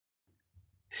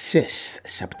6th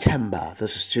September,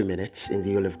 this is 2 minutes in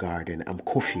the Olive Garden. I'm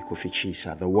Kofi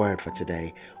Chissah. The word for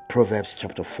today, Proverbs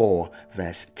chapter 4,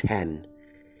 verse 10.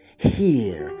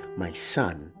 Hear, my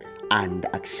son, and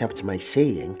accept my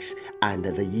sayings, and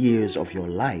the years of your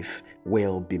life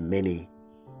will be many.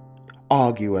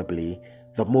 Arguably,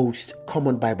 the most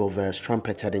common Bible verse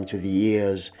trumpeted into the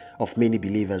ears of many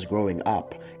believers growing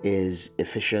up is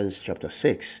Ephesians chapter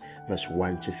 6, verse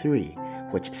 1 to 3,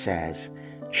 which says,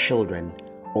 "Children,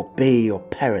 obey your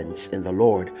parents in the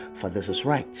Lord, for this is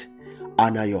right.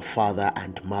 Honor your father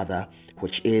and mother,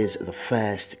 which is the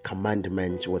first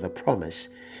commandment with a promise,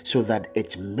 so that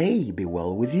it may be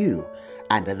well with you,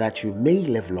 and that you may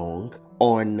live long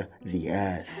on the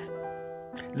earth."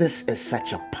 This is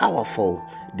such a powerful,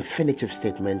 definitive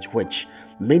statement which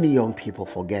many young people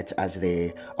forget as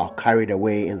they are carried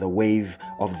away in the wave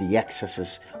of the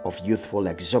excesses of youthful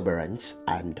exuberance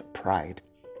and pride.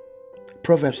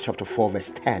 Proverbs chapter 4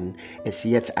 verse 10 is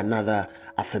yet another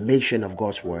affirmation of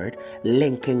God's word,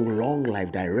 linking long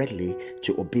life directly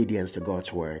to obedience to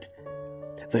God's word.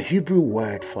 The Hebrew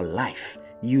word for life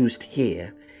used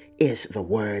here is the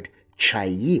word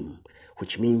chayim,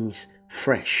 which means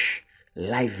fresh,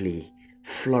 lively,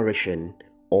 flourishing,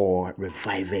 or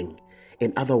reviving.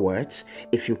 In other words,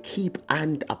 if you keep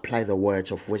and apply the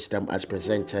words of wisdom as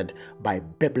presented by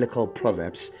biblical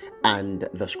proverbs and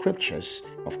the scriptures,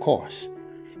 of course,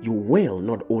 you will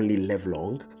not only live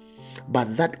long,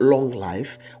 but that long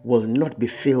life will not be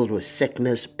filled with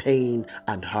sickness, pain,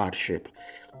 and hardship.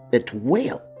 It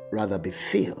will rather be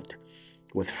filled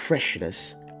with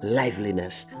freshness,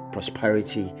 liveliness,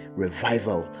 prosperity,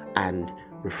 revival, and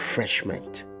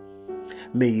refreshment.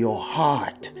 May your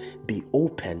heart be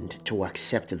opened to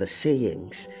accept the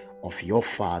sayings of your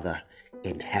Father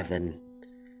in heaven.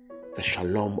 The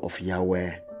shalom of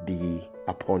Yahweh be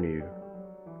upon you.